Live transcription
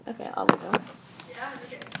Okay, I'll move them. Yeah,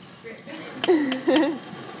 okay. Great.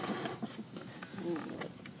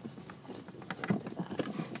 What does this do to that?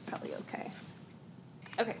 It's probably okay.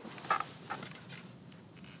 Okay.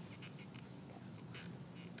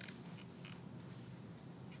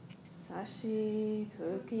 Sashi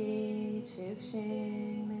Puki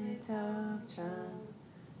Chukshing Metok Tram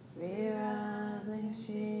Vira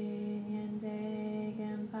Blingshin Yende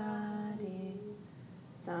Gampadi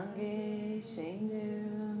Sange Shingdu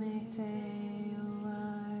Mekte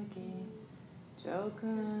Uwargi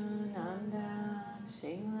Jokun Anda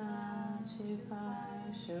Shingla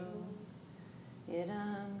Chuparshu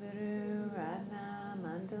Idam Guru Ratna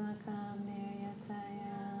Mandalakam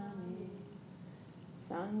Niryatayami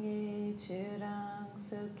Sange Churang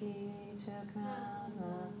Soki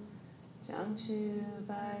Chaknama Jangchu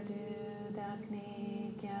Bardu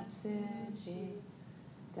Dakni Gyapsuchi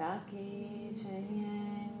Daki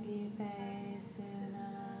Chenyengi Pe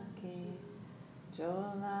Sunaki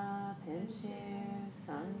Jola Pinshir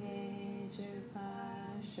Sange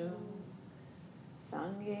Drupashu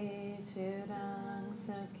Sange Churang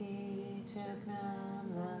Soki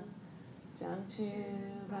Chaknama Jangchu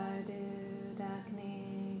Bardu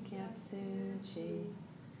Dakni Kyapsuchi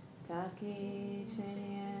Taki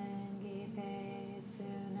Chenyengi Pe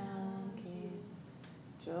Sunamki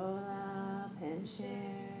Jola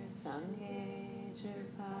Pinshir Sange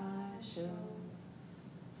Drupashu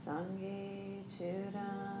Sange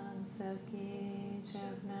Churang Soki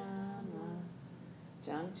Chaknama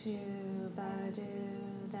Jangchu Bardu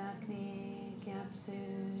Dakni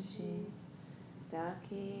Kyapsuchi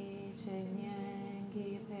Daki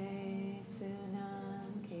Chenyengi Pe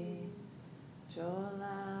Sunamki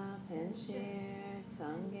Jola Pinshir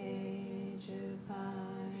Sange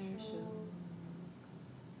Druparshu.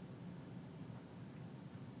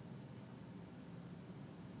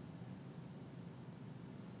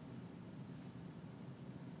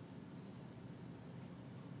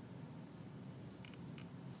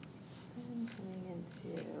 And coming into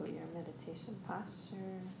your meditation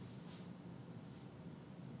posture.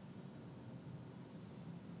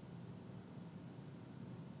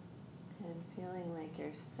 And feeling like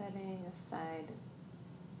you're setting aside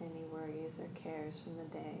any worries or cares from the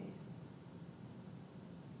day.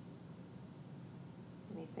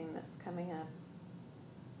 Anything that's coming up.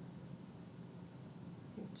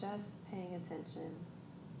 You're just paying attention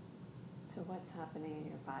to what's happening in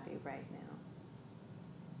your body right now.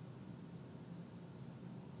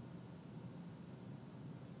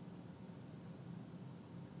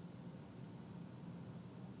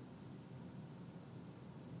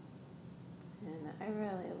 And I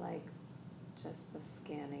really like just the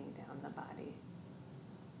scanning down the body.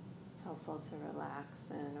 It's helpful to relax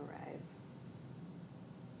and arrive.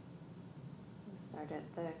 You start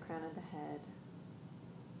at the crown of the head.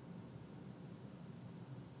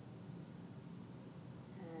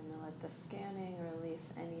 And let the scanning release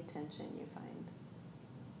any tension you find.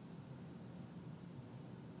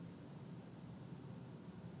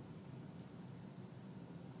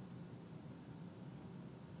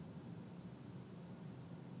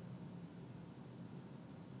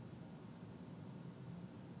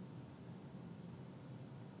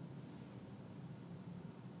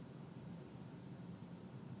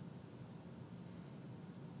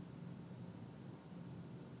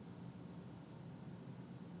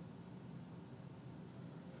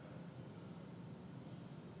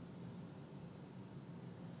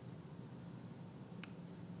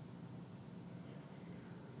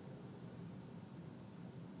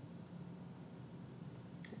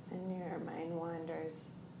 When your mind wanders,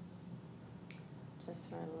 just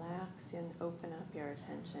relax and open up your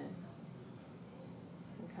attention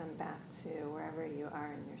and come back to wherever you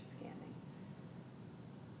are in your scanning.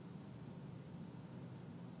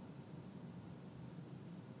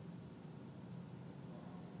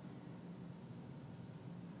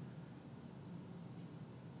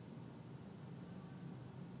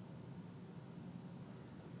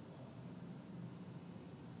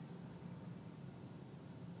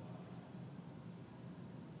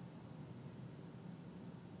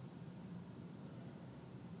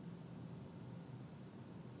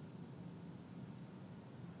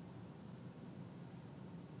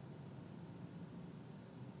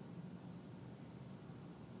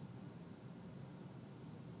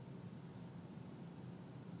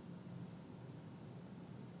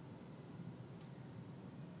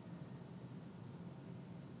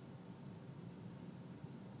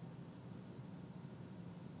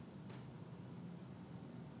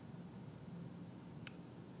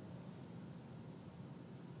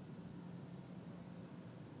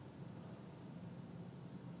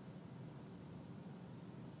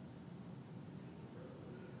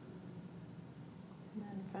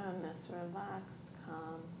 from this relaxed,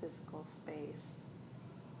 calm physical space,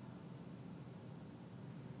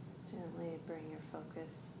 gently bring your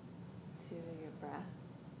focus to your breath.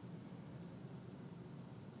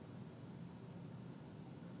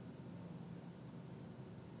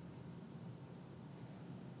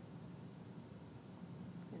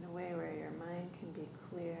 In a way where your mind can be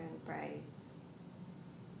clear and bright,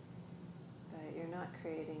 but you're not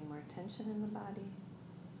creating more tension in the body,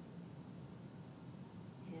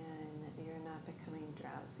 and you're not becoming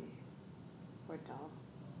drowsy or dull.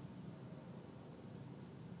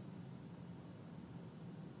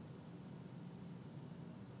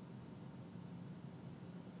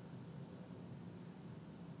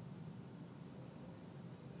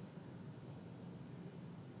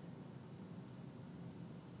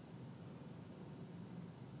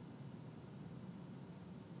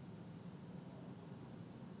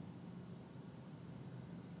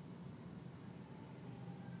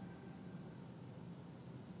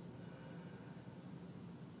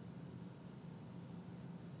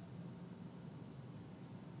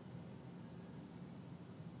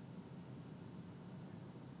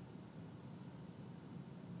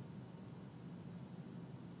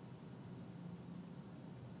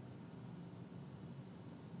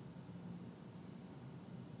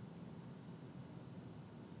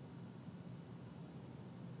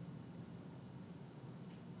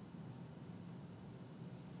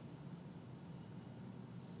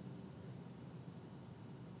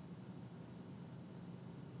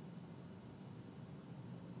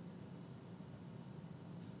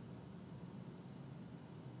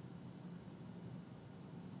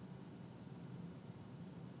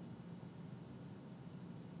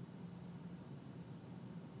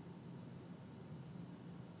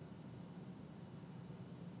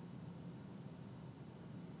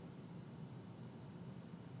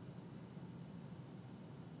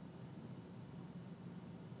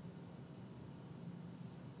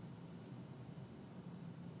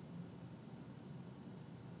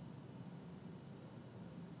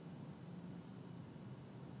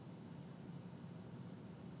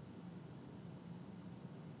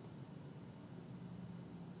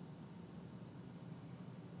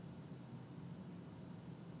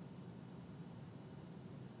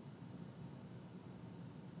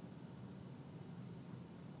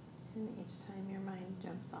 And each time your mind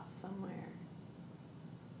jumps off somewhere,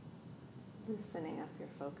 loosening up your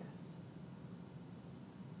focus,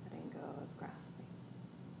 letting go of grasping.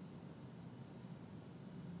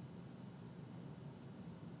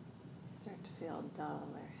 Start to feel dull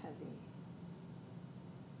or heavy,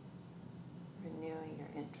 renewing your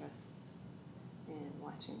interest in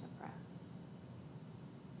watching the breath.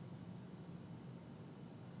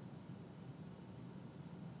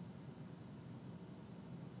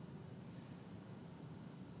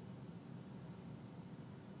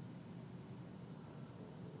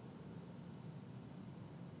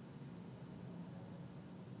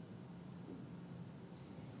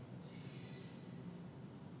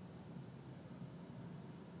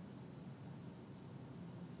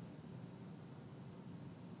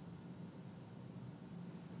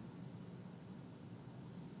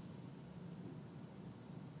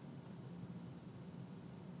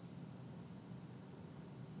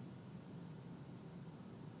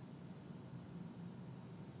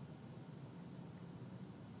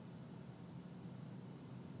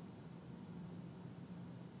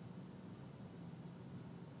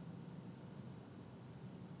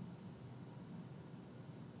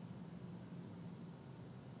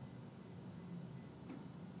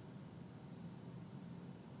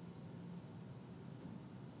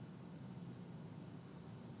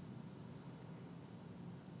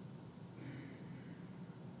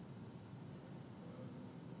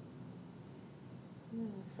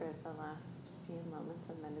 And for the last few moments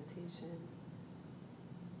of meditation,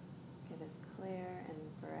 get as clear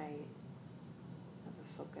and bright of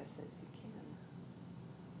a focus as you can.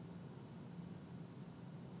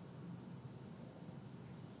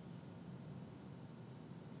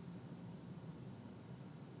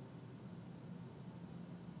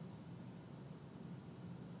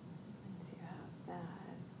 Once you have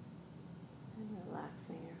that, and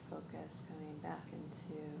relaxing your focus, coming back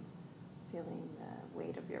into feeling the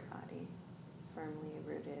weight of your body firmly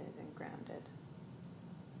rooted and grounded.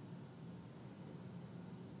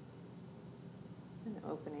 And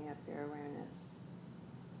opening up your awareness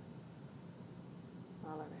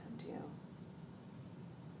all around you,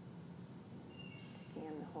 taking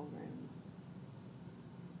in the whole room.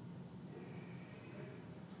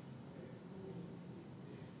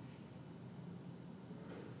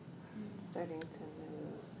 And starting to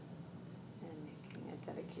move and making a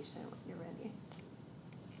dedication when you're ready.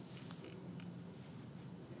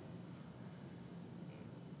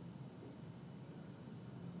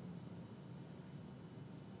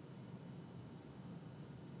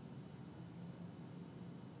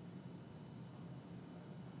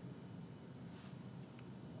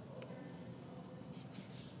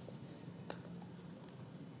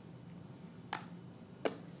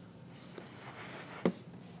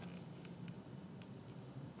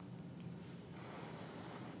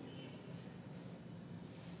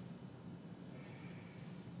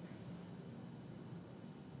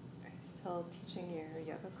 Still teaching your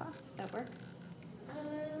yoga class at work?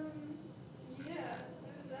 Yeah, I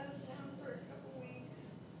was out of town for a couple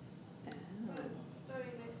weeks, but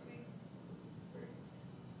starting next week, we're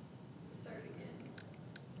starting again.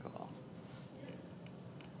 Cool. Yeah.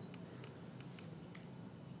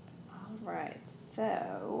 All right,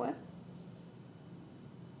 so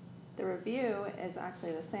the review is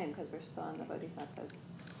actually the same because we're still on the Bodhisattvas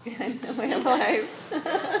behind the way of life.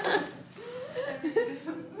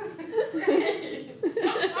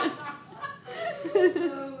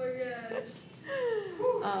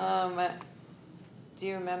 Oh my god. Do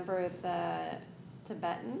you remember the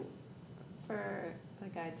Tibetan for the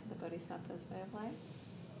Guide to the Bodhisattva's Way of Life?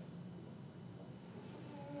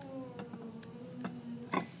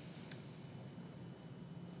 I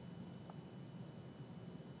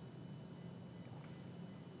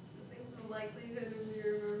think the likelihood of me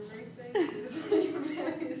remembering things is like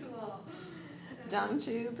very small.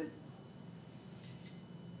 Jangchub?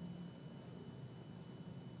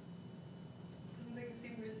 Something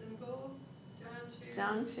super simple.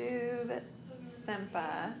 Jangchub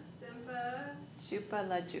Sempa Sempa. Chupa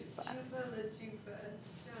La Jupa. Chupa la Jupa.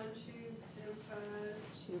 Jangchub Sempa.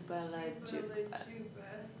 Chupa La Jupa. Jupa.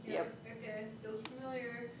 Yep. Okay, feels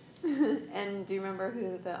familiar. And do you remember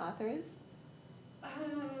who the author is?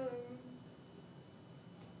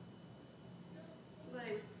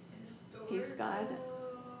 Like historical. Peace God.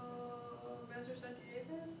 Master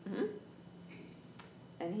Shantideva? Mm-hmm.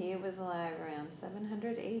 And he was alive around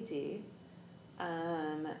 700 AD.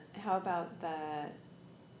 How about the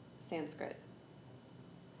Sanskrit?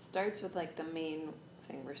 It starts with like the main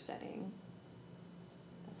thing we're studying.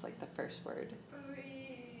 That's like the first word.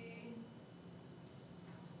 Bodhi.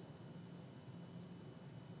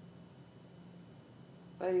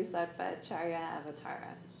 Bodhisattva Charya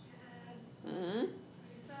Avatara. Yes. Mm-hmm.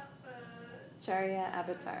 Bodhisattva. Charya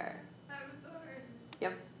Avatar. Avatar.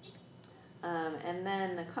 Yep. And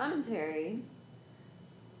then the commentary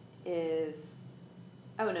is,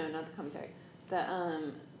 oh no, not the commentary.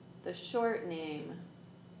 The short name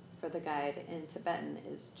for the guide in Tibetan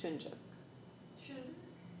is Chunjuk.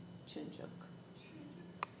 Chunjuk.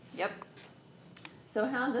 Yep. So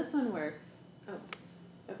how this one works,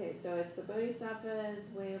 okay, so it's the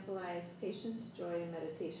Bodhisattva's Way of Life, Patience, Joy, and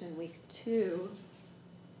Meditation, Week 2,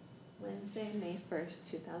 Wednesday, May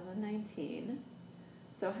 1st, 2019.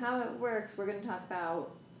 So how it works, we're going to talk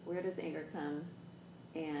about where does anger come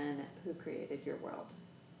and who created your world.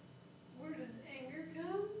 Where does anger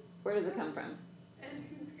come? Where does it come from? And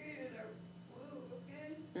who created our... Whoa,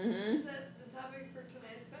 okay. Mm-hmm. Is that the topic for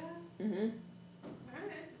tonight's class? Mm-hmm.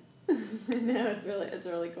 Alright. No, it's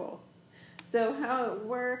really cool. So how it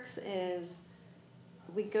works is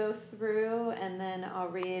we go through and then I'll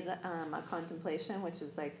read a contemplation, which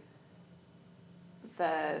is like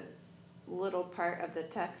the little part of the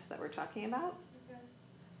text that we're talking about.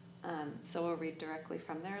 Okay. So we'll read directly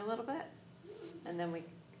from there a little bit, and then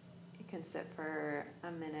you can sit for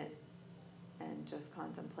a minute and just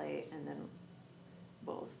contemplate, and then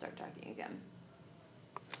we'll start talking again.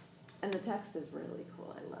 And the text is really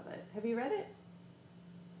cool. I love it. Have you read it?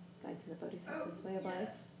 Guide to the Bodhisattva's Way of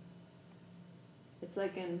Life. It's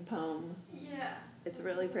like in poem. Yeah. It's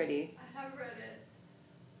really pretty. I have read it.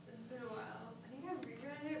 It's been a while. I think I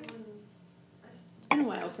reread it when It's been a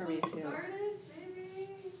while for me too. Started, maybe.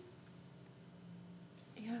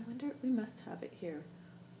 Yeah, I wonder, we must have it here.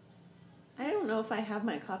 I don't know if I have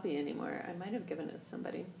my copy anymore. I might have given it to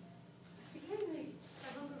somebody. I think I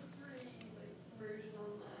found a free version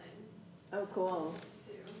online. Oh, cool.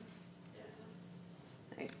 Too. Yeah.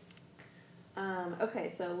 Nice.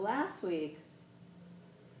 Okay, so last week,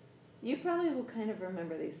 you probably will kind of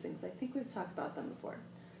remember these things. I think we've talked about them before.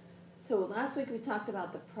 So last week we talked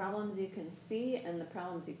about the problems you can see and the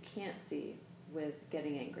problems you can't see with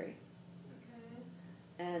getting angry.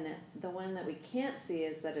 Okay. And the one that we can't see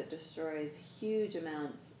is that it destroys huge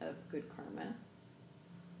amounts of good karma.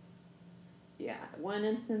 Yeah, one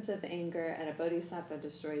instance of anger at a bodhisattva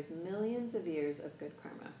destroys millions of years of good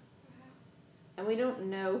karma. Wow. And we don't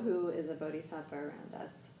know who is a bodhisattva around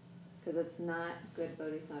us. because it's not good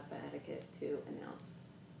bodhisattva etiquette to announce.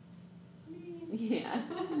 Yeah.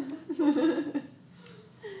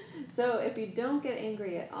 So if you don't get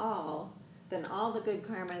angry at all, then all the good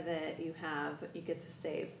karma that you have, you get to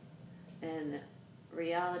save. And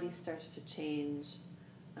reality starts to change.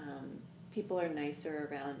 People are nicer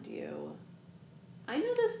around you. I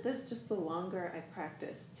noticed this just the longer I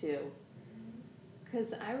practiced, too.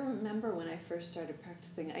 Because I remember when I first started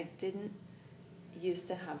practicing, I didn't used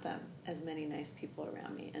to have them as many nice people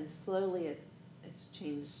around me. And slowly it's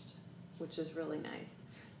changed, which is really nice.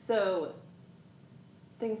 So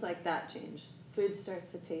things like that change. Food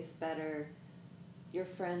starts to taste better. Your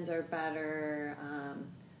friends are better.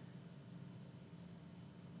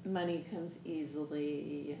 Money comes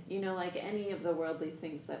easily. Like any of the worldly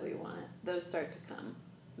things that we want, those start to come.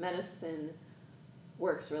 Medicine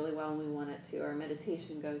works really well when we want it to. Our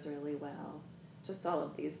meditation goes really well. Just all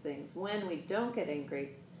of these things. When we don't get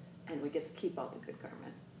angry and we get to keep all the good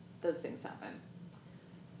karma, those things happen.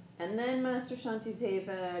 And then Master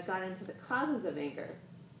Shantideva got into the causes of anger.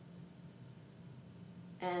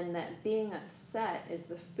 And that being upset is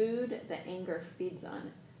the food that anger feeds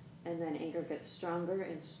on. And then anger gets stronger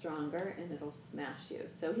and stronger, and it'll smash you.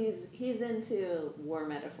 So he's into war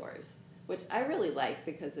metaphors, which I really like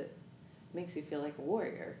because it makes you feel like a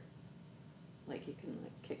warrior. Like you can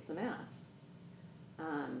kick some ass.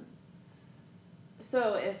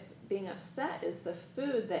 So if being upset is the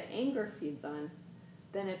food that anger feeds on,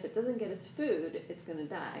 then if it doesn't get its food, it's going to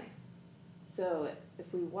die. So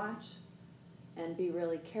if we watch and be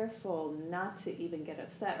really careful not to even get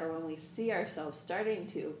upset, or when we see ourselves starting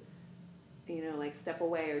to, step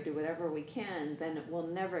away or do whatever we can, then we'll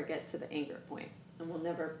never get to the anger point, and we'll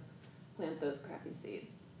never plant those crappy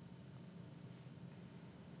seeds.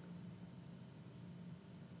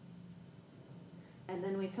 And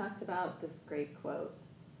then we talked about this great quote.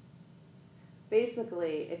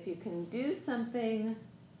 Basically, if you can do something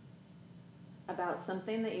about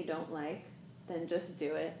something that you don't like, then just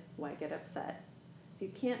do it. Why get upset? If you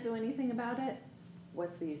can't do anything about it,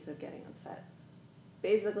 what's the use of getting upset?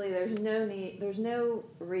 Basically, there's no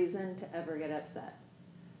reason to ever get upset.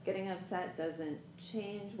 Getting upset doesn't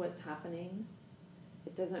change what's happening.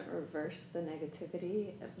 It doesn't reverse the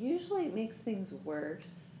negativity. Usually it makes things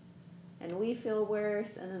worse. And we feel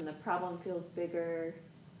worse, and then the problem feels bigger.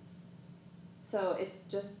 So it's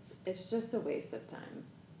just a waste of time.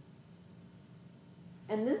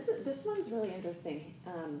 And this one's really interesting.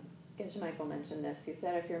 Geshe Michael mentioned this. He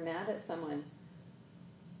said if you're mad at someone,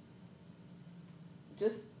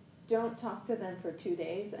 just don't talk to them for 2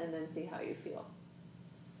 days and then see how you feel.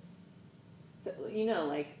 So,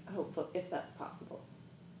 hopefully, if that's possible.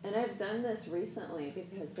 And I've done this recently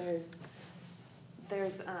because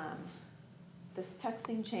there's this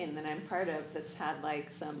texting chain that I'm part of that's had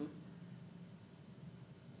some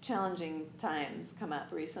challenging times come up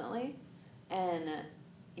recently, and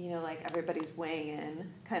everybody's weighing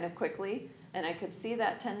in kind of quickly, and I could see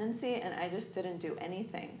that tendency, and I just didn't do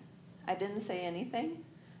anything. I didn't say anything,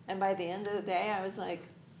 and by the end of the day I was like,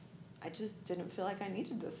 I just didn't feel like I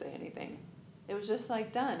needed to say anything. It was just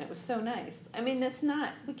done. It was so nice. I mean,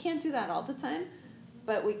 we can't do that all the time,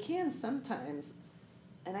 but we can sometimes.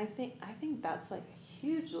 And I think that's a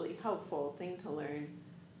hugely helpful thing to learn,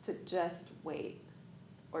 to just wait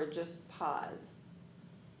or just pause,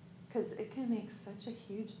 because it can make such a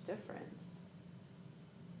huge difference.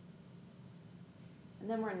 And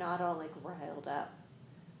then we're not all riled up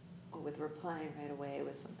with replying right away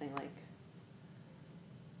with something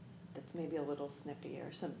that's maybe a little snippy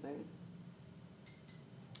or something.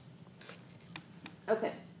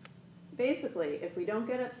 Okay, basically, if we don't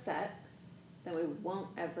get upset, then we won't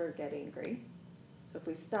ever get angry. So if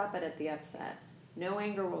we stop it at the upset, no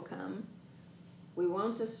anger will come. We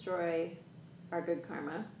won't destroy our good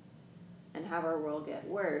karma and have our world get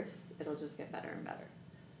worse. It'll just get better and better.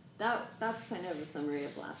 That's kind of a summary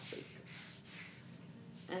of last week.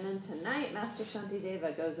 And then tonight, Master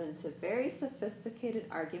Shantideva goes into very sophisticated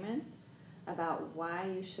arguments about why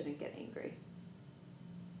you shouldn't get angry.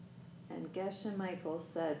 And Geshe Michael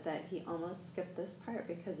said that he almost skipped this part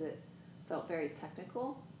because it felt very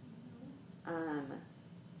technical.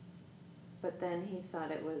 But then he thought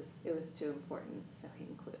it was too important, so he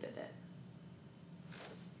included it.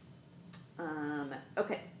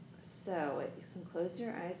 Okay, so you can close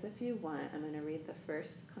your eyes if you want. I'm going to read the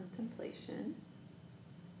first contemplation.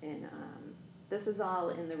 And this is all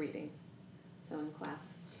in the reading, so in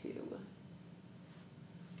class 2.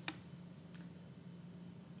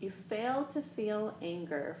 You fail to feel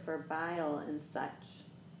anger for bile and such,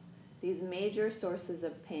 these major sources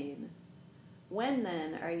of pain. When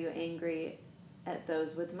then are you angry at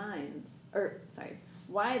those with minds?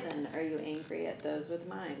 Why then are you angry at those with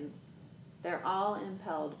minds? They're all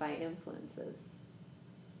impelled by influences.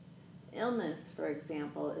 Illness, for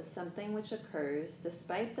example, is something which occurs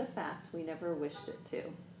despite the fact we never wished it to.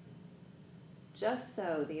 Just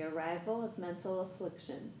so the arrival of mental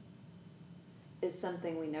affliction is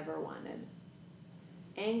something we never wanted.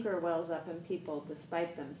 Anger wells up in people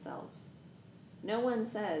despite themselves. No one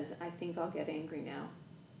says, I think I'll get angry now.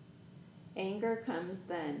 Anger comes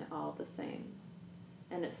then all the same.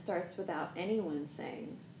 And it starts without anyone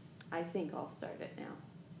saying, I think I'll start it now.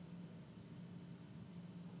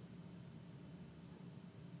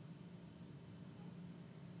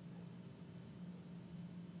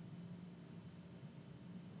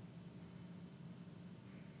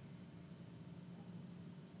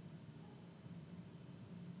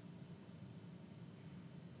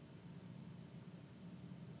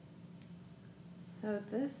 So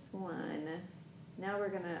this one, now we're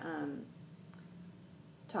going to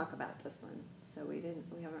talk about this one. So we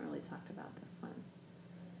haven't really talked about this one.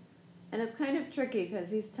 And it's kind of tricky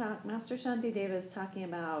because Master Shantideva is talking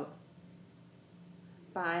about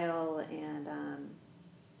bile and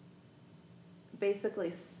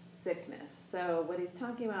basically sickness. So what he's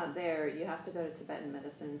talking about there, you have to go to Tibetan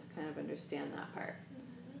medicine to kind of understand that part.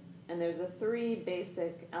 And there's the 3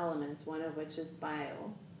 basic elements, one of which is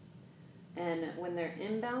bile. And when they're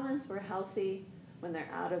in balance, we're healthy. When they're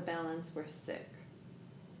out of balance, we're sick.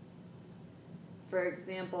 For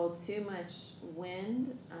example, too much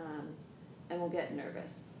wind, and we'll get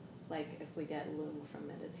nervous, like if we get lung from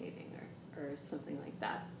meditating or something like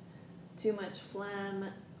that. Too much phlegm,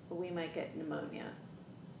 we might get pneumonia.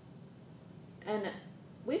 And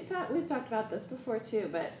we've talked about this before too,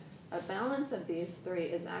 but a balance of these 3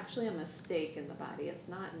 is actually a mistake in the body. It's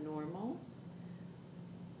not normal.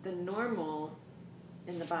 The normal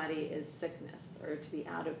in the body is sickness or to be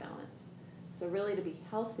out of balance. So really to be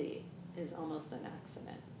healthy is almost an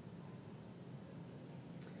accident.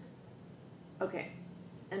 Okay,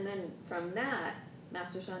 and then from that,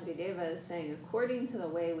 Master Shantideva is saying, according to the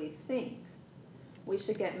way we think, we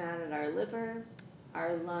should get mad at our liver,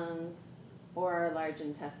 our lungs, or our large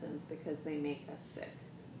intestines because they make us sick.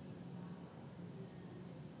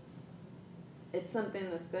 It's something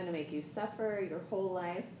that's going to make you suffer your whole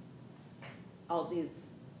life. All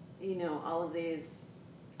of these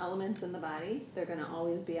elements in the body, they're going to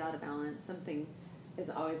always be out of balance. Something is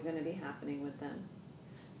always going to be happening with them.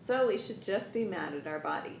 So we should just be mad at our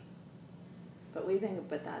body. But we think,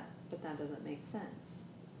 but that doesn't make sense.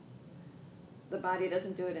 The body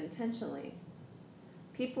doesn't do it intentionally.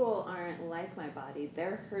 People aren't like my body.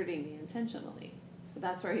 They're hurting me intentionally. So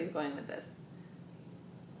that's where he's going with this.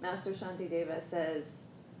 Master Shantideva says,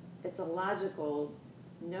 it's illogical.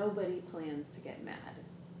 Nobody plans to get mad.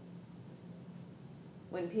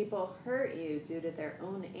 When people hurt you due to their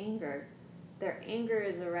own anger, their anger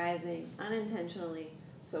is arising unintentionally,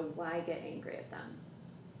 so why get angry at them?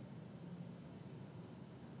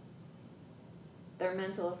 Their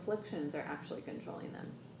mental afflictions are actually controlling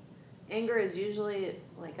them. Anger is usually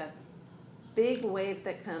like a big wave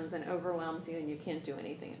that comes and overwhelms you and you can't do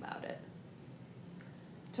anything about it.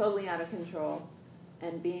 Totally out of control,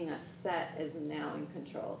 and being upset is now in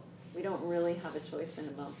control. We don't really have a choice in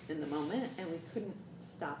the moment, and we couldn't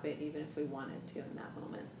stop it even if we wanted to in that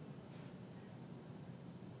moment.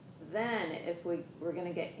 Then, if we're going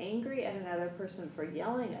to get angry at another person for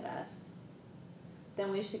yelling at us, then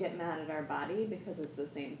we should get mad at our body because it's the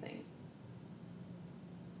same thing.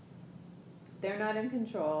 They're not in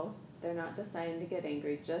control. They're not deciding to get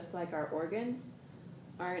angry, just like our organs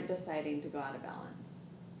aren't deciding to go out of balance.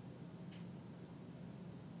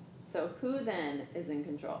 So who then is in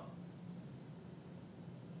control?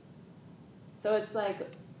 So it's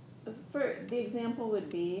like, for the example would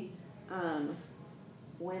be,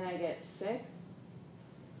 when I get sick,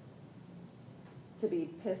 to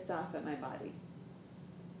be pissed off at my body.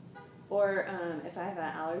 Or if I have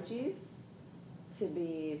allergies, to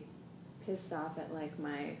be pissed off at like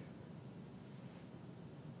my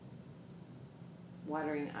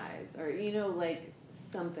watering eyes. Or, like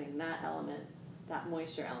something, that element, that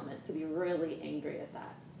moisture element, to be really angry at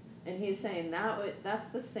that. And he's saying that's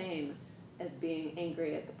the same as being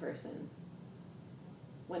angry at the person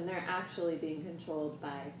when they're actually being controlled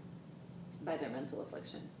by their mental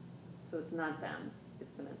affliction. So it's not them,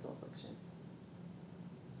 it's the mental affliction.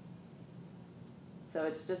 So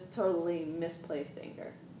it's just totally misplaced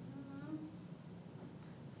anger.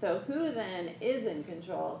 So who then is in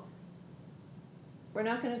control? We're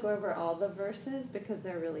not going to go over all the verses because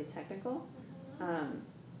they're really technical.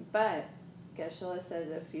 But Geshe-la says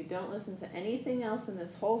if you don't listen to anything else in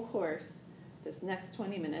this whole course, This next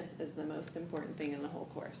 20 minutes is the most important thing in the whole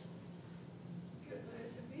course. Good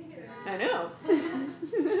night to be here. I know.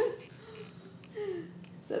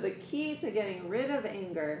 So the key to getting rid of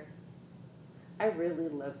anger, I really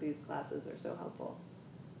love these classes. They're so helpful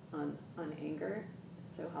on anger.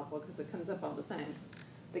 So helpful because it comes up all the time.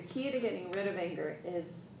 The key to getting rid of anger is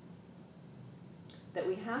that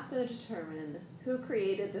we have to determine who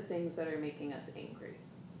created the things that are making us angry.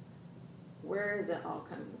 Where is it all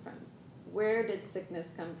coming from? Where did sickness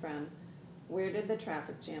come from? Where did the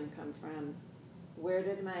traffic jam come from? Where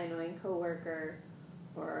did my annoying coworker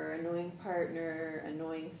or annoying partner,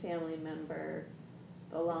 annoying family member,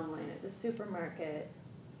 the long line at the supermarket,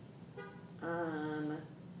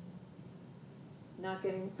 not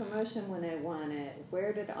getting promotion when I want it,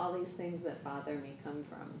 where did all these things that bother me come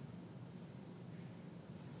from?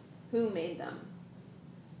 Who made them?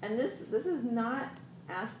 And this is not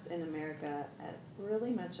asked in America at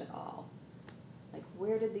really much at all. Like,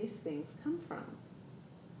 where did these things come from?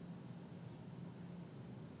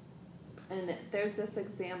 And there's this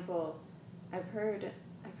example I've heard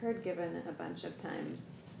given a bunch of times,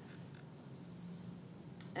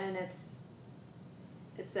 and it's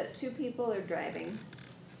that two people are driving,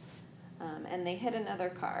 and they hit another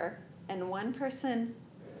car, and one person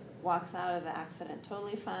walks out of the accident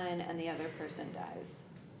totally fine, and the other person dies.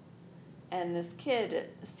 And this kid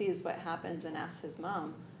sees what happens and asks his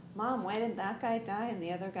mom, "Mom, why did that guy die and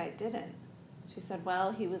the other guy didn't?" She said,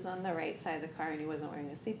 "Well, he was on the right side of the car and he wasn't wearing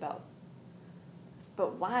a seatbelt."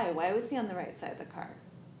 But why? Why was he on the right side of the car?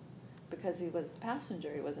 Because he was the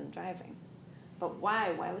passenger, he wasn't driving. But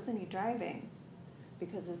why? Why wasn't he driving?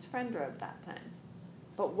 Because his friend drove that time.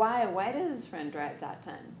 But why? Why did his friend drive that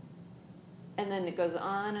time? And then it goes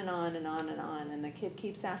on and on and on and on, and the kid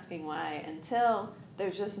keeps asking why until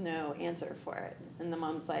there's just no answer for it. And the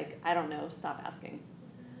mom's like, "I don't know, stop asking."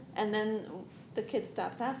 And then the kid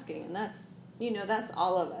stops asking, and that's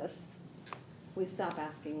all of us. We stop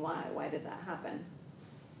asking why. Why did that happen?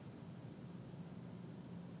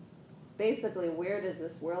 Basically, where does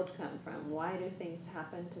this world come from? Why do things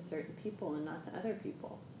happen to certain people and not to other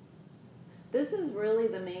people? This is really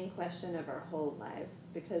the main question of our whole lives,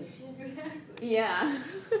 because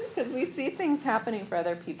because we see things happening for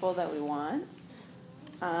other people that we want,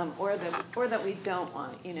 or that we don't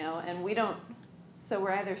want, and we don't. So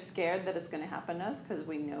we're either scared that it's going to happen to us because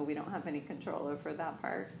we know we don't have any control over that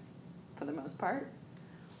part, for the most part,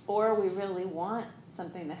 or we really want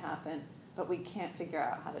something to happen, but we can't figure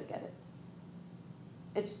out how to get it.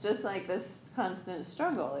 It's just like this constant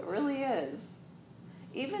struggle. It really is.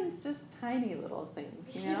 Even just tiny little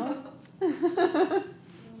things,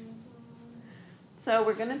 So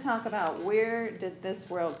we're going to talk about, where did this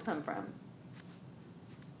world come from?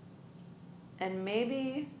 And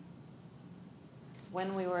maybe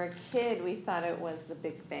when we were a kid, we thought it was the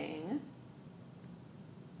Big Bang,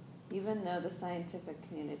 even though the scientific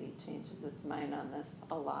community changes its mind on this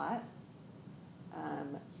a lot.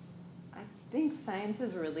 I think science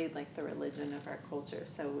is really like the religion of our culture,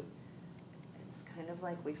 so it's kind of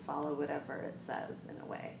like we follow whatever it says in a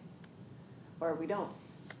way, or we don't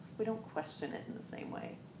question it in the same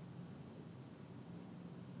way.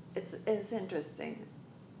 It's interesting.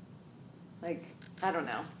 Like, I don't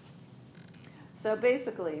know. So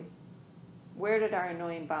basically, where did our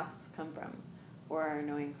annoying boss come from? Or our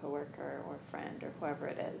annoying coworker or friend or whoever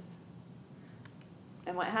it is?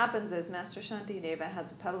 And what happens is Master Shantideva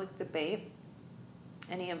has a public debate,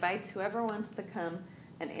 and he invites whoever wants to come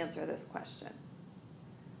and answer this question.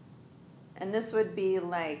 And this would be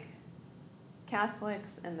like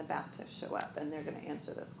Catholics and the Baptists show up, and they're going to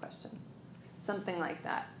answer this question. Something like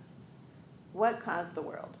that. What caused the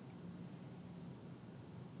world?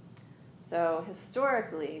 So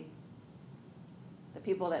historically, the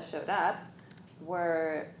people that showed up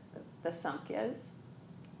were the Samkhyas.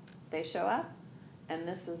 They show up, and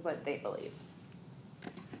this is what they believe.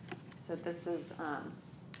 So this is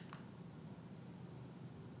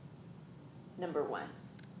number one.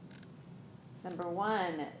 Number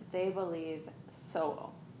one, they believe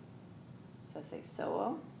So'o. So say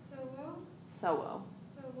So'o. So'o. So'o.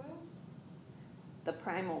 So'o. The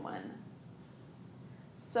primal one.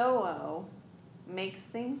 So'o makes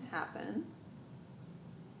things happen.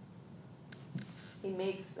 He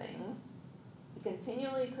makes things. He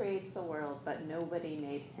continually creates the world, but nobody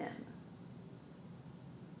made him.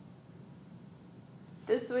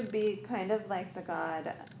 This would be kind of like the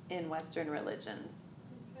God in Western religions.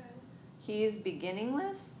 Okay. He's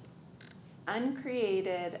beginningless,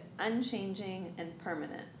 uncreated, unchanging, and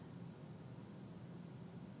permanent.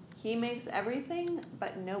 He makes everything,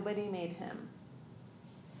 but nobody made him.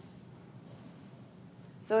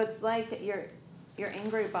 So it's like your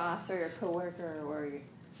angry boss or your coworker or your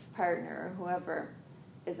partner or whoever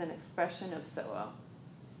is an expression of Soa.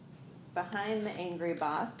 Behind the angry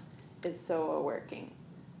boss is Soa working,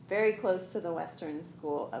 very close to the Western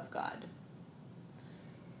school of God.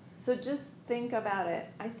 So just think about it.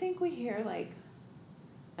 I think we hear like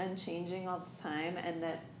unchanging all the time,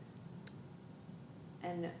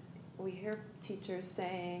 and we hear teachers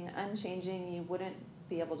saying unchanging, you wouldn't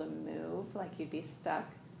be able to move, like you'd be stuck.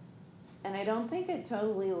 And I don't think it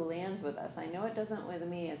totally lands with us. I know it doesn't with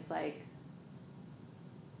me. It's like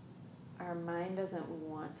our mind doesn't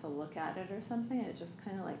want to look at it or something. It just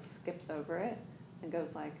kind of like skips over it and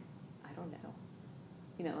goes like, I don't know.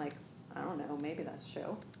 You know, like, I don't know, maybe that's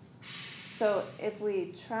true. So if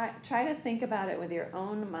we try to think about it with your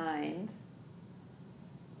own mind,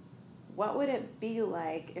 what would it be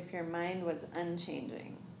like if your mind was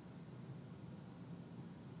unchanging?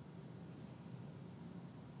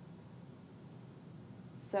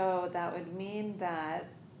 So that would mean that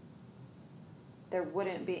there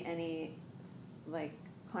wouldn't be any like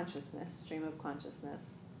consciousness, stream of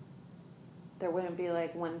consciousness. There wouldn't be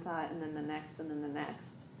like one thought and then the next and then the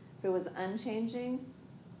next. If it was unchanging,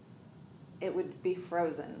 it would be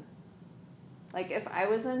frozen. Like if I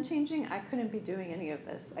was unchanging, I couldn't be doing any of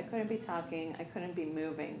this. I couldn't be talking. I couldn't be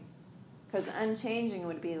moving. Because unchanging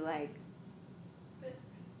would be like Fixed.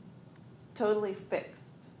 Totally fixed.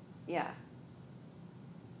 Yeah.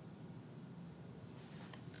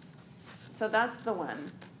 So that's the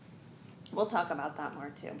one. We'll talk about that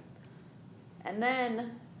more too. And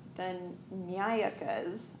then the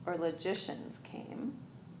Nyayakas, or logicians, came,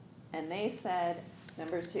 and they said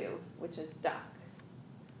number 2, which is Dak.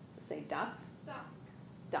 So say Dak. Dak.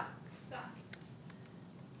 Dak. Dak.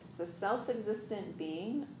 It's the self-existent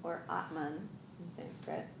being, or Atman in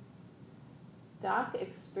Sanskrit. Dak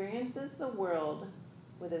experiences the world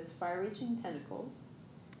with his far-reaching tentacles.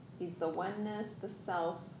 He's the oneness, the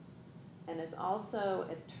self, and is also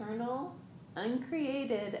eternal,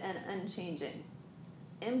 uncreated, and unchanging.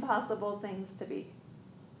 Impossible things to be.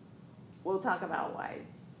 We'll talk about why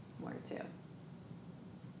more too.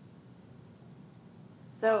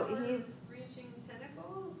 So he's reaching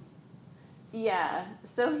tentacles? Yeah.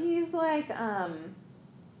 So he's like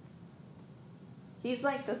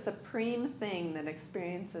the supreme thing that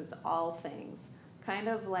experiences all things. Kind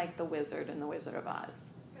of like the wizard in The Wizard of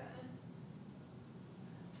Oz. Okay.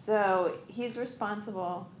 So he's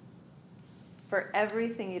responsible for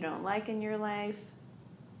everything you don't like in your life.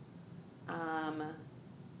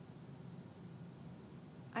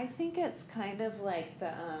 I think it's kind of like the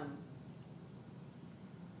I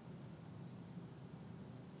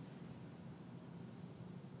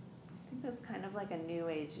think that's kind of like a new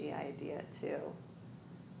agey idea too.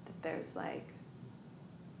 That there's like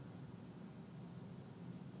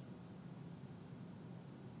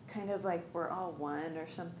kind of like we're all one or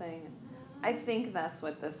something. I think that's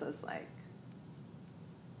what this is like.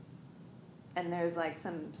 And there's like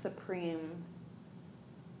some supreme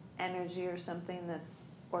energy or something that's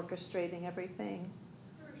orchestrating everything.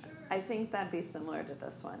 For sure. I think that'd be similar to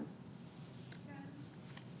this one. Yeah.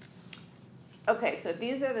 Okay, so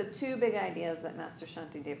these are the 2 big ideas that Master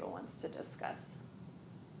Shantideva wants to discuss.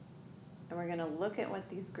 And we're going to look at what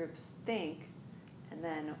these groups think and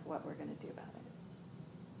then what we're going to do about it.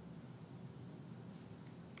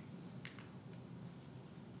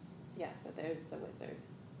 Yeah, so there's the wizard.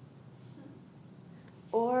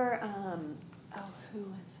 Or, who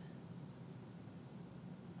was it?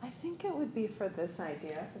 I think it would be for this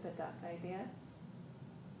idea, for the duck idea.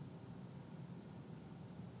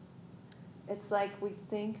 It's like we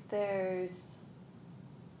think there's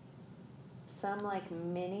some like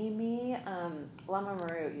mini me. Lama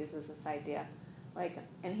Maru uses this idea. Like,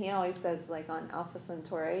 and he always says like on Alpha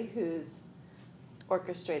Centauri, who's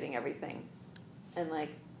orchestrating everything and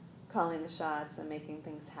like calling the shots and making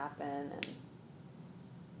things happen and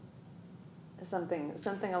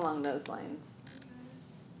something along those lines.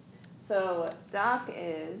 So Dak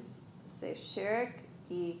is, say, Sherik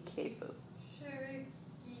Gi Kebu. Sherik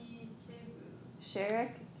Gi Kebu.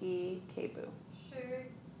 Sherik Gi Kebu.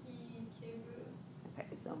 Sherik Gi Kebu. Okay,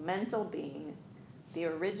 so mental being, the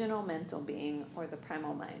original mental being, or the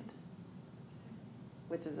primal mind,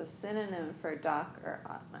 which is a synonym for Dak or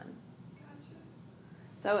Atman. Gotcha.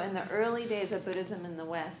 So in the early days of Buddhism in the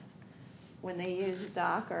West, when they used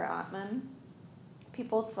Dak or Atman,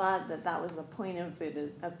 people thought that that was the point of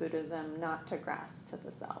Buddhism, not to grasp to the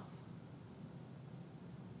self.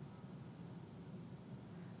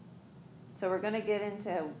 So we're going to get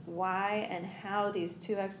into why and how these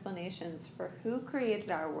 2 explanations for who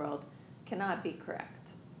created our world cannot be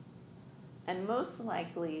correct. And most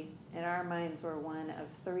likely, in our minds, we're one of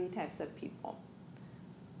three types of people.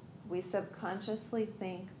 We subconsciously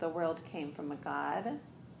think the world came from a God,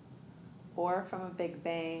 or from a Big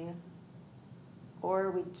Bang,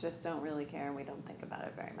 or we just don't really care and we don't think about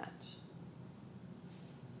it very much.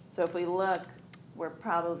 So if we look, we're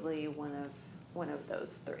probably one of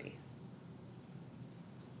those three.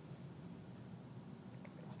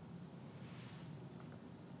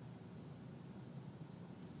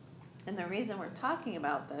 And the reason we're talking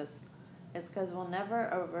about this is because we'll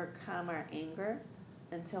never overcome our anger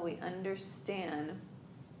until we understand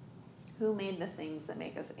who made the things that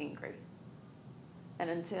make us angry. And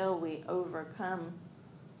until we overcome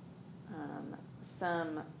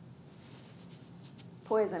some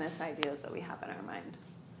poisonous ideas that we have in our mind,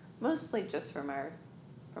 mostly just from our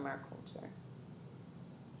culture.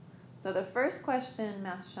 So the first question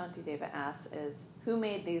Master Shantideva asks is, who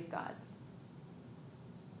made these gods?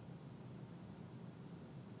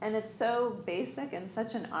 And it's so basic and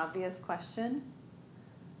such an obvious question.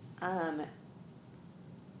 And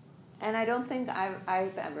I don't think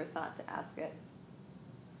I've ever thought to ask it.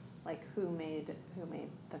 Like, who made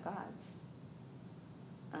the gods?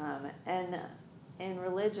 And in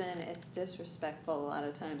religion, it's disrespectful a lot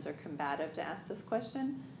of times, or combative to ask this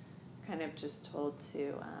question. Kind of just told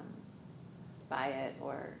to buy it,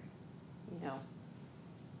 or,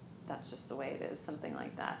 that's just the way it is, something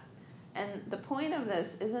like that. And the point of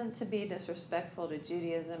this isn't to be disrespectful to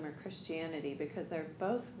Judaism or Christianity, because they're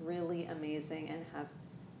both really amazing and have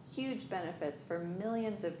huge benefits for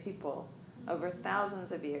millions of people over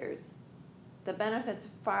thousands of years. The benefits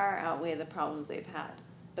far outweigh the problems they've had.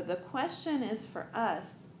 But the question is for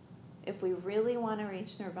us, if we really want to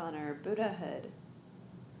reach nirvana or Buddhahood,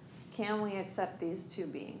 can we accept these two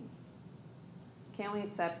beings? Can we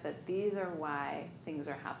accept that these are why things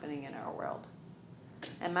are happening in our world?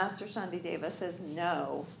 And Master Shantideva says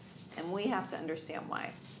no, and we have to understand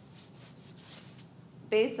why.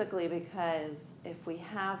 Basically because if we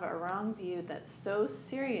have a wrong view that's so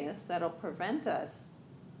serious that it'll prevent us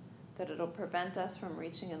from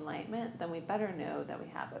reaching enlightenment, then we better know that we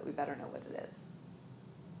have it. We better know what it is.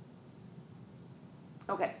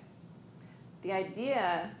 Okay. The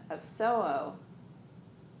idea of Soho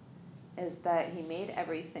is that he made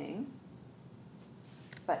everything,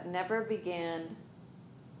 but never began,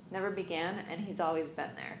 and he's always been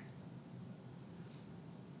there.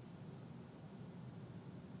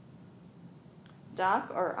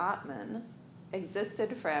 Dak, or Atman,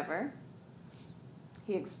 existed forever.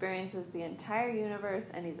 He experiences the entire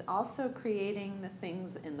universe, and he's also creating the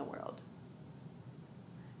things in the world.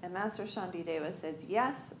 And Master Shantideva says,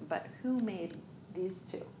 yes, but who made these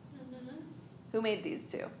two? Mm-hmm. Who made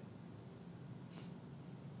these two?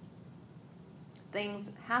 Things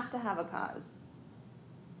have to have a cause.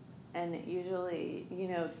 And usually,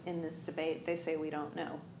 in this debate, they say we don't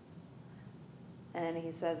know. And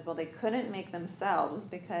he says, well, they couldn't make themselves,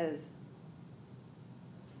 because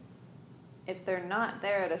if they're not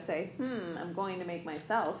there to say, I'm going to make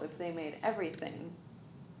myself, if they made everything,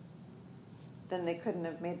 then they couldn't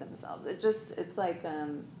have made themselves. It's just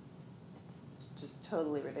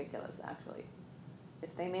totally ridiculous, actually.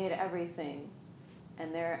 If they made everything,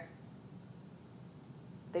 and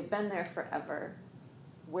they've been there forever,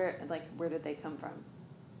 where did they come from?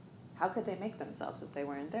 How could they make themselves if they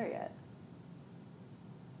weren't there yet?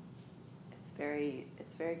 It's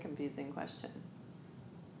a very confusing question.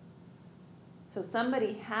 So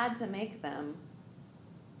somebody had to make them,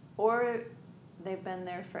 or they've been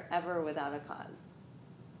there forever without a cause.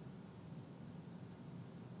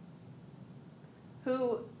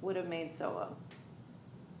 Who would have made Soho?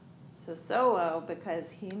 So Soho,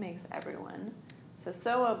 because he makes everyone. So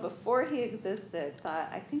Soho, before he existed, thought,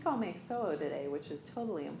 I think I'll make Soho today, which is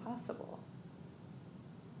totally impossible.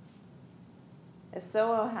 If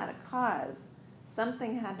Soho had a cause,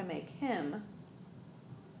 something had to make him,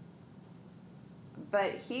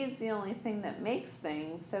 but he's the only thing that makes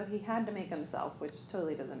things, so he had to make himself, which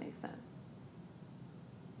totally doesn't make sense.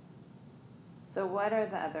 So what are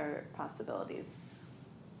the other possibilities?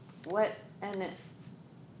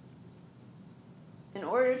 In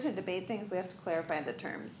order to debate things, we have to clarify the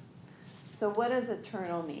terms. So what does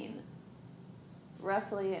eternal mean?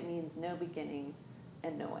 Roughly, it means no beginning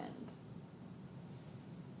and no end.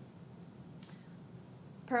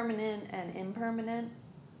 Permanent and impermanent.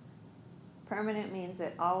 Permanent means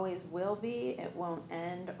it always will be, it won't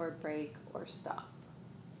end or break or stop.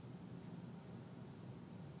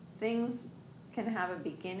 Things can have a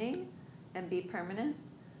beginning and be permanent,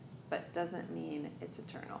 but doesn't mean it's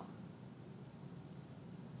eternal.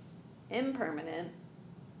 Impermanent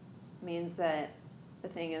means that The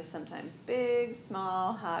thing is sometimes big,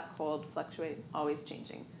 small, hot, cold, fluctuating, always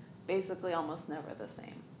changing. Basically almost never the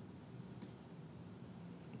same.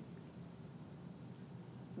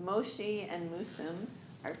 Moshi and Musum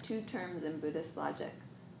are two terms in Buddhist logic.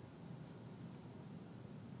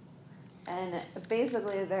 And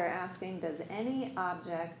basically they're asking, does any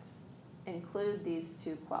object include these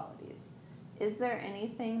two qualities? Is there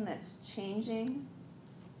anything that's changing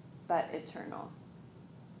but eternal?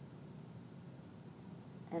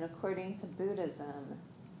 And according to Buddhism,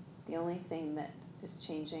 the only thing that is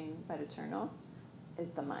changing but eternal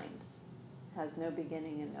is the mind. It has no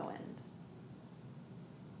beginning and no end.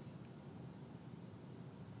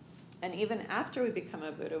 And even after we become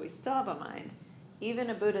a Buddha, we still have a mind. Even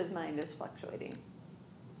a Buddha's mind is fluctuating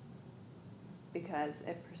because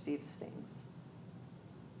it perceives things.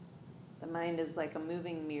 The mind is like a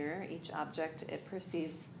moving mirror. Each object it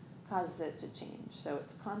perceives causes it to change. So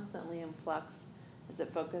it's constantly in flux as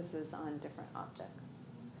it focuses on different objects.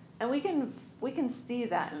 And we can see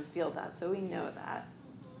that and feel that, so we know that.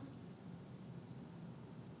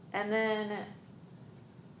 And then,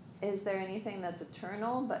 is there anything that's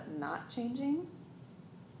eternal but not changing?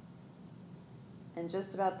 And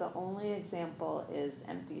just about the only example is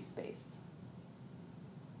empty space.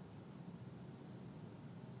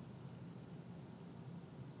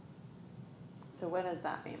 So what does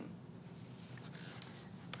that mean?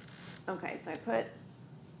 Okay, so I put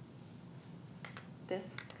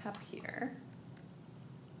this cup here.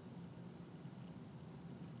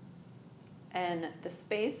 And the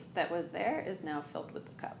space that was there is now filled with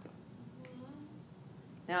the cup.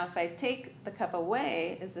 Now if I take the cup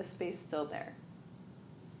away, is the space still there?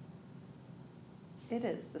 It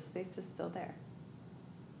is. The space is still there.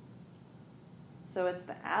 So it's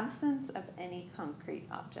the absence of any concrete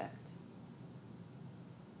object.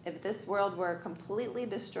 If this world were completely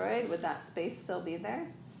destroyed, would that space still be there?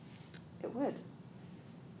 It would.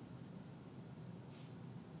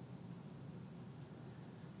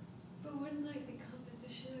 But wouldn't like the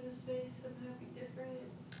composition of the space somehow be different?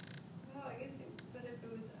 Well, I guess but if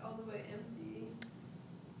it was all the way empty.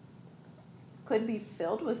 Could be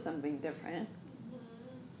filled with something different.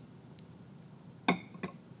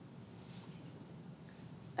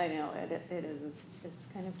 I know, it is. It's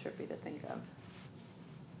kind of trippy to think of.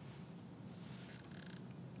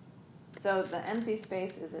 So the empty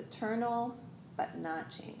space is eternal, but not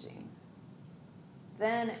changing.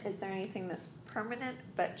 Then, is there anything that's permanent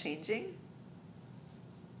but changing?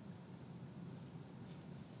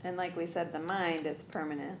 And like we said, the mind, it's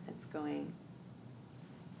permanent. It's going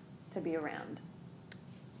to be around.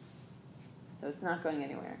 So it's not going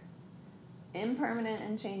anywhere. Impermanent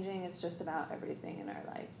and changing is just about everything in our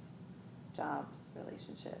lives. Jobs,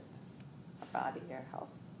 relationship, our body, our health.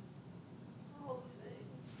 All the things.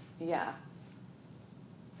 Yeah.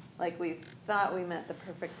 Like we thought we met the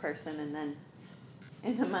perfect person and then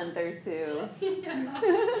in a month or two,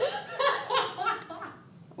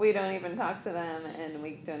 we don't even talk to them and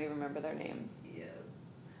we don't even remember their names. Yeah.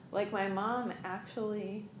 Like my mom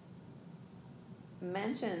actually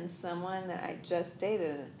mentioned someone that I just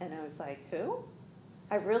dated and I was like, who?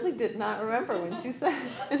 I really did not remember when she said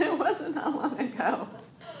it, and it wasn't that long ago.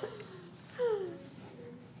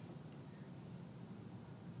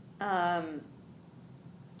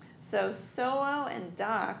 So Solo and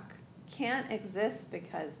Doc can't exist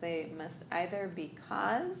because they must either be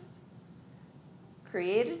caused,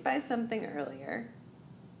 created by something earlier,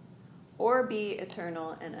 or be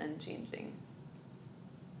eternal and unchanging.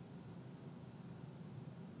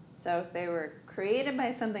 So if they were created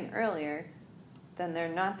by something earlier, then they're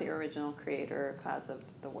not the original creator or cause of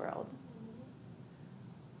the world.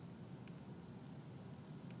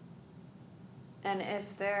 And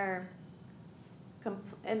if they're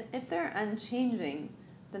unchanging,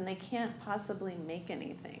 then they can't possibly make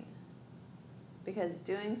anything, because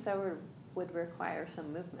doing so would require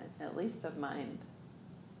some movement, at least of mind.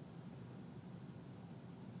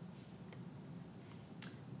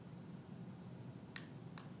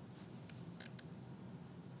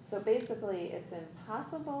 So basically, it's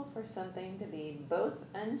impossible for something to be both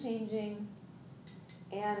unchanging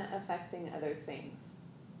and affecting other things,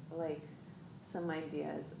 like some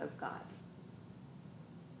ideas of God.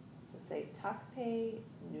 So say Takpe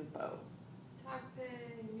Nupo. Takpe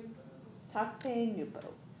Nupo. Takpe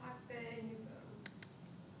Nupo. Takpe Nupo.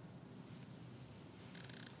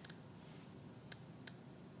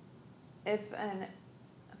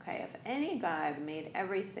 If any God made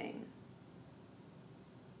everything,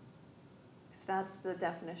 if that's the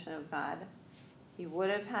definition of God, he would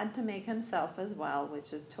have had to make himself as well,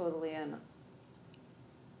 which is totally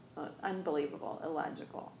unbelievable,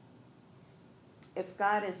 illogical. if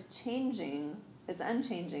God is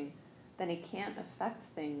unchanging, then he can't affect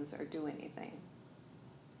things or do anything.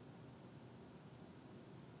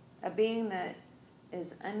 A being that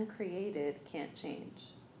is uncreated can't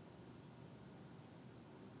change.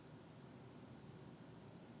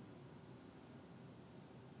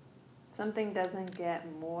 Something doesn't get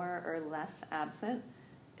more or less absent.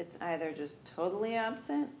 It's either just totally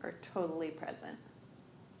absent or totally present.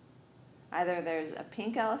 Either there's a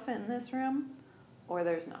pink elephant in this room or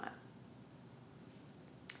there's not.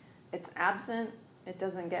 It's absent. It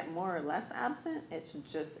doesn't get more or less absent. It's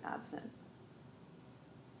just absent.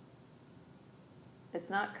 It's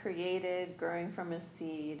not created, growing from a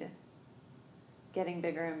seed, getting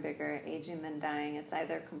bigger and bigger, aging then dying. It's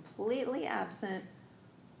either completely absent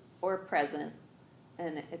or present.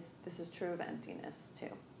 And this is true of emptiness too.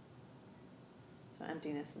 So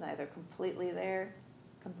emptiness is either completely there,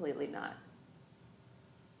 completely not.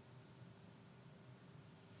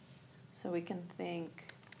 So we can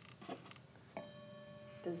think,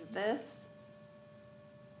 does this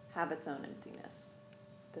have its own emptiness?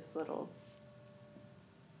 This little,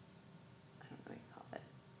 I don't know what you call it.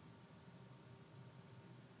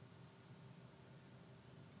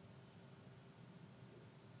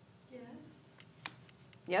 Yes.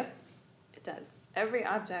 Yep, it does. Every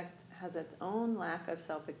object has its own lack of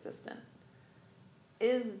self-existence.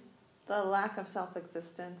 Is the lack of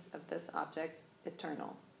self-existence of this object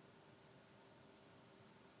eternal?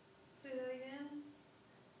 Say that again?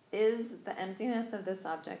 Is the emptiness of this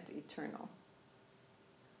object eternal?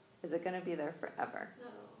 Is it going to be there forever? No.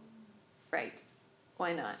 Right.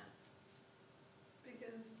 Why not?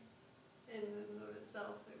 Because in and of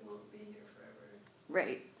itself, it won't be here forever.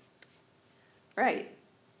 Right. Right.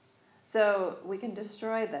 So we can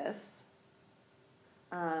destroy this,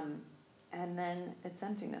 and then its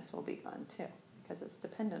emptiness will be gone too, because it's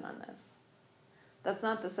dependent on this. That's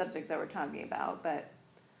not the subject that we're talking about, but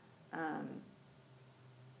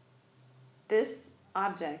this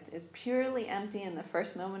object is purely empty in the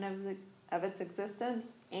first moment of its existence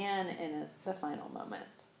and in the final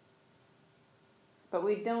moment. But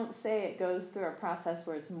we don't say it goes through a process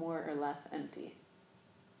where it's more or less empty.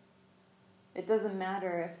 It doesn't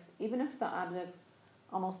matter even if the object's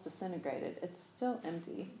almost disintegrated, it's still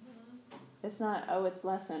empty. Mm-hmm. It's not, it's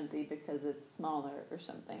less empty because it's smaller or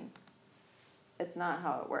something. It's not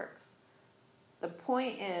how it works. The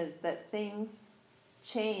point is that things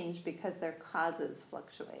change because their causes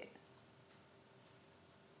fluctuate.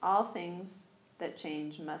 All things that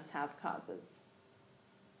change must have causes.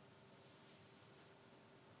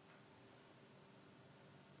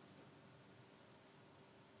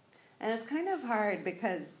 And it's kind of hard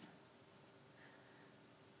because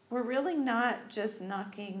we're really not just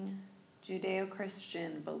knocking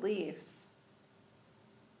Judeo-Christian beliefs.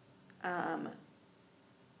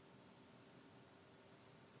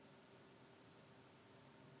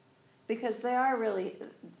 Because they are really,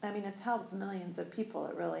 it's helped millions of people,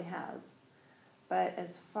 it really has. But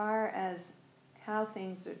as far as how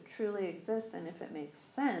things truly exist and if it makes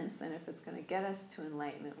sense and if it's going to get us to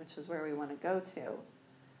enlightenment, which is where we want to go to,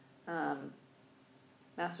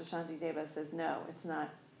 Master Shantideva says, no, it's not.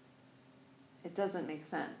 It doesn't make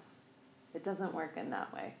sense. It doesn't work in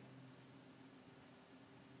that way.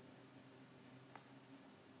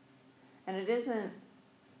 And it isn't,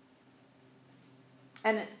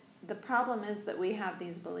 the problem is that we have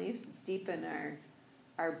these beliefs deep in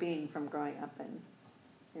our being from growing up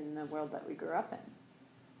in the world that we grew up in.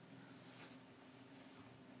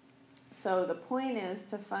 So the point is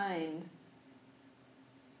to find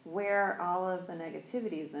where all of the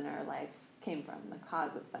negativities in our life came from, the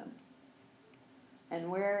cause of them. And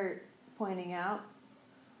we're pointing out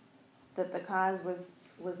that the cause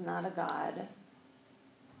was not a God.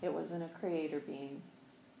 It wasn't a creator being.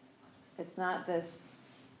 It's not this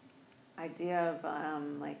idea of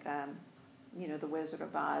the Wizard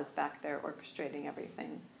of Oz back there orchestrating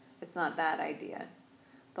everything. It's not that idea.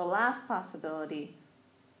 The last possibility,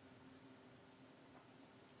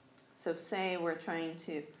 so say we're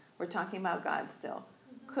talking about God still.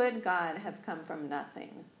 Mm-hmm. Could God have come from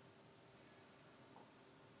nothing?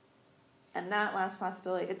 And that last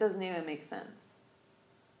possibility, it doesn't even make sense.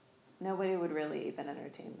 Nobody would really even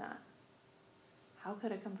entertain that. How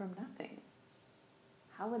could it come from nothing?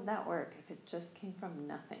 How would that work if it just came from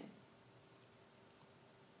nothing?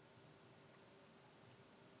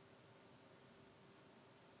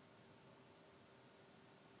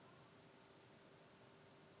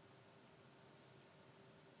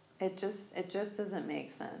 It just doesn't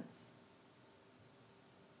make sense.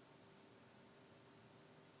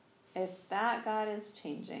 If that God is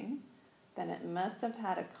changing, then it must have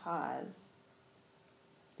had a cause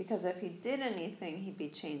Because if he did anything, he'd be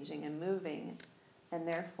changing and moving, and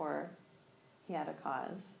therefore he had a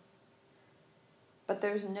cause. But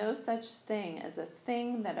there's no such thing as a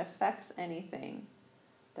thing that affects anything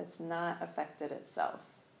that's not affected itself.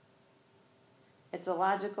 It's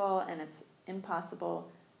illogical and it's impossible,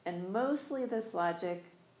 and mostly this logic,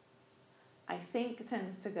 I think,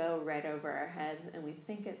 tends to go right over our heads, and we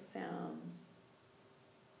think it sounds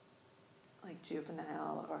like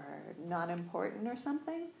juvenile or not important or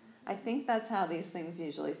something. I think that's how these things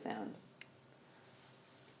usually sound.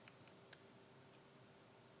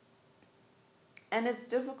 And it's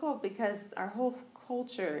difficult because our whole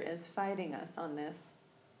culture is fighting us on this,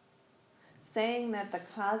 saying that the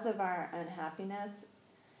cause of our unhappiness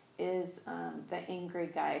is the angry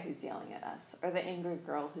guy who's yelling at us, or the angry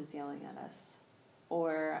girl who's yelling at us,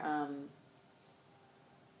 or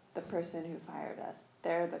the person who fired us.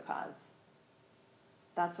 They're the cause.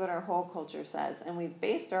 That's what our whole culture says. And we've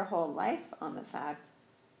based our whole life on the fact,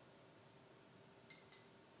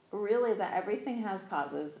 really, that everything has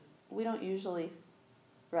causes. We don't usually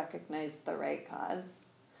recognize the right cause,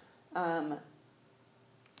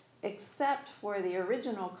 except for the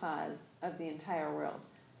original cause of the entire world.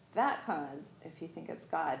 That cause, if you think it's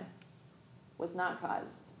God, was not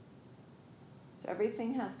caused. So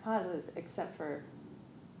everything has causes except for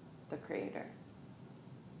the Creator.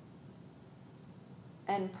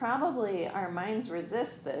 And probably our minds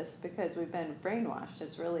resist this because we've been brainwashed.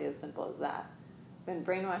 It's really as simple as that. Been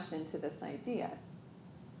brainwashed into this idea.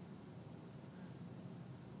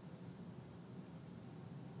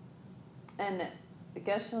 And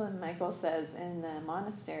Geshe Michael says in the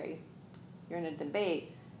monastery, you're in a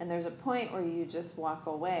debate, and there's a point where you just walk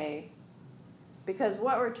away, because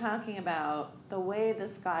what we're talking about, the way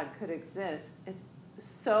this God could exist, is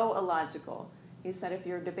so illogical. He said if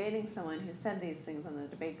you're debating someone who said these things on the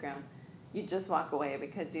debate ground, you'd just walk away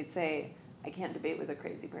because you'd say, I can't debate with a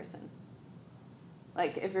crazy person.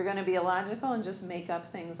 Like, if you're going to be illogical and just make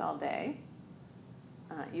up things all day,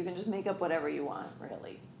 you can just make up whatever you want,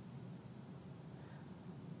 really.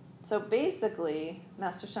 So basically,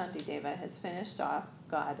 Master Shantideva has finished off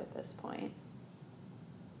God at this point.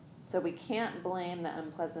 So we can't blame the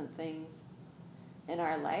unpleasant things in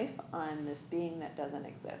our life on this being that doesn't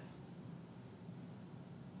exist.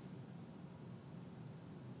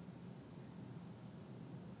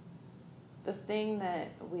 The thing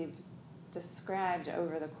that we've described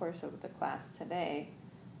over the course of the class today,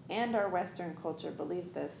 and our Western culture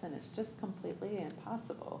believe this, and it's just completely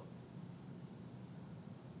impossible.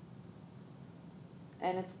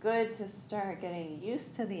 And it's good to start getting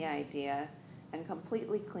used to the idea and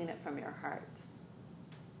completely clean it from your heart.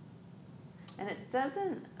 And it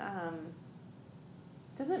doesn't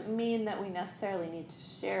mean that we necessarily need to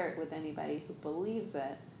share it with anybody who believes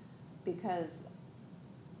it, because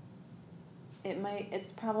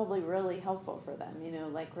it's probably really helpful for them. You know,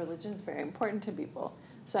 like, religion's very important to people.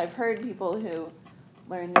 So I've heard people who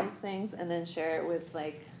learn these things and then share it with,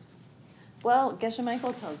 like, well, Geshe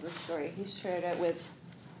Michael tells this story. He shared it with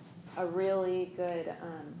a really good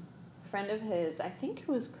friend of his, I think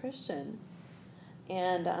who was Christian,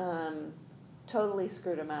 and totally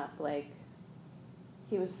screwed him up. Like,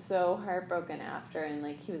 he was so heartbroken after, and,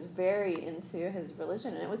 like, he was very into his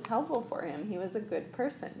religion, and it was helpful for him. He was a good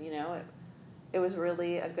person, you know. It was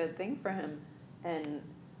really a good thing for him. And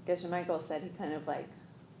Geshe Michael said he kind of, like,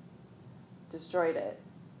 destroyed it.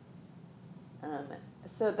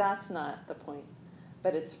 So that's not the point,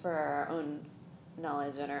 but it's for our own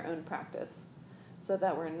knowledge and our own practice, so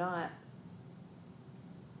that we're not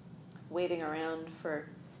waiting around for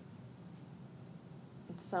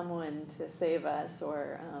someone to save us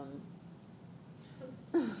or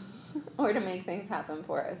or to make things happen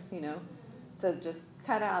for us, you know, to just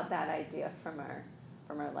cut out that idea from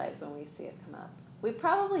our lives when we see it come up. We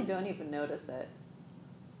probably don't even notice it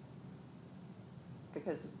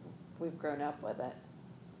because we've grown up with it.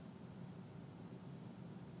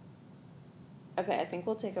 Okay, I think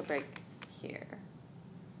we'll take a break here.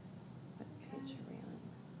 What page are we on?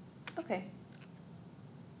 Okay.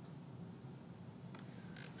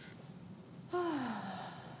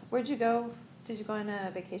 Where'd you go? Did you go on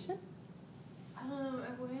a vacation? I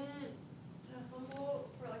went